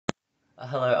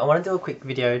Hello, I want to do a quick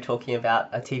video talking about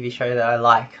a TV show that I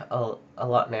like a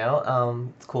lot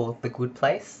now. It's called The Good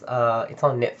Place. It's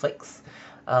on Netflix.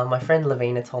 My friend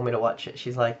Levina told me to watch it.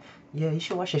 She's like, yeah, you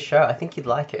should watch this show. I think you'd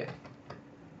like it.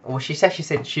 Well, she said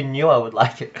she knew I would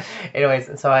like it. Anyways,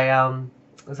 and so I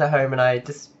was at home and I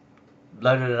just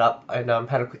loaded it up and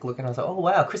had a quick look and I was like, oh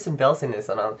wow, Kristen Bell's in this,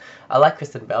 and I like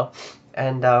Kristen Bell.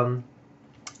 And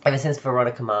ever since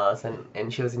Veronica Mars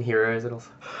and she was in Heroes and also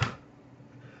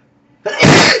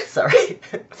sorry.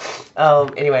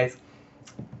 Anyways,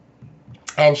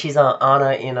 and she's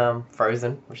Anna in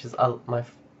Frozen, which is one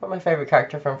of my favorite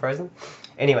character from Frozen.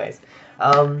 Anyways,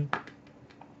 so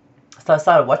I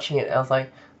started watching it and I was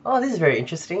like, oh, this is very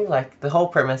interesting. Like, the whole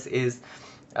premise is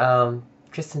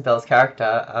Kristen Bell's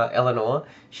character, Eleanor,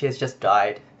 she has just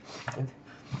died,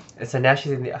 and so now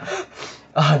she's in the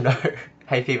oh no,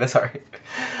 hay fever, sorry.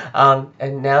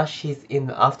 And now she's in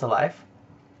the afterlife,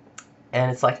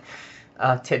 and it's like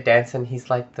Ted Danson,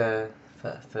 he's like the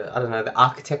I don't know, the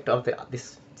architect of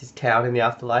this town in the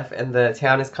afterlife, and the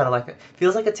town is kind of like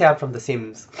feels like a town from The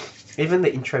Sims. Even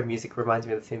the intro music reminds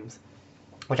me of The Sims,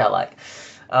 which I like.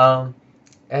 And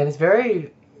it's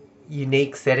very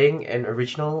unique setting and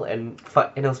original and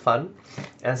fun, and it was fun.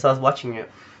 And so I was watching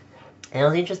it, and it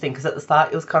was interesting because at the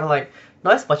start it was kind of like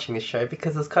nice watching this show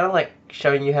because it was kind of like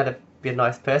showing you how to be a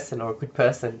nice person or a good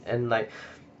person, and like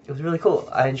it was really cool.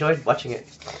 I enjoyed watching it.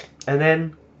 And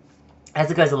then,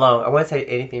 as it goes along, I won't say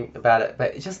anything about it,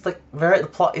 but it's just like the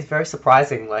plot is very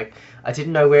surprising. Like, I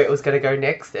didn't know where it was going to go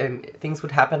next, and things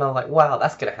would happen. I was like, wow,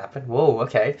 that's going to happen. Whoa,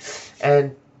 okay.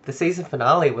 And the season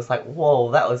finale was like,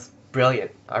 whoa, that was brilliant.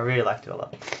 I really liked it a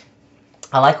lot.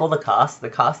 I like all the cast.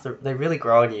 The cast, they really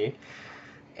grow on you,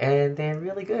 and they're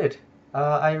really good.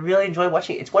 I really enjoy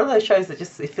watching it. It's one of those shows that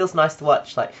just, it feels nice to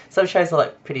watch. Like, some shows are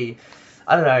like pretty,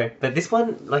 I don't know, but this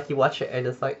one, like, you watch it and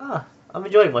it's like, I'm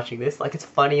enjoying watching this. Like, it's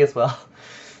funny as well.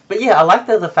 But yeah, I like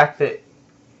the fact that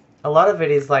a lot of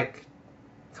it is like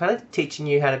kind of teaching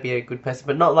you how to be a good person,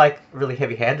 but not like really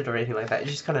heavy-handed or anything like that.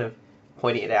 It's just kind of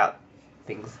pointing it out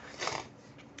things.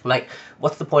 Like,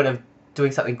 what's the point of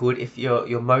doing something good if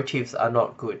your motives are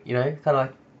not good? You know, kind of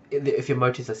like if your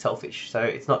motives are selfish. So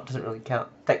it's not, doesn't really count,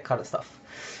 that kind of stuff.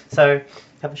 So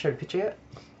haven't shown a picture yet.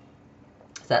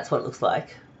 So that's what it looks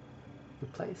like.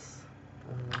 Good Place.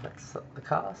 That's the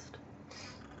cast.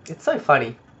 It's so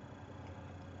funny.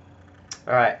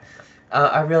 Alright.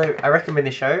 I recommend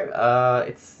this show.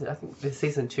 I think it's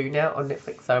season 2 now on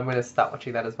Netflix, so I'm going to start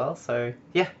watching that as well. So,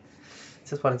 yeah.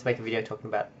 Just wanted to make a video talking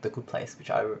about The Good Place,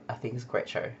 which I think is a great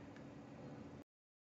show.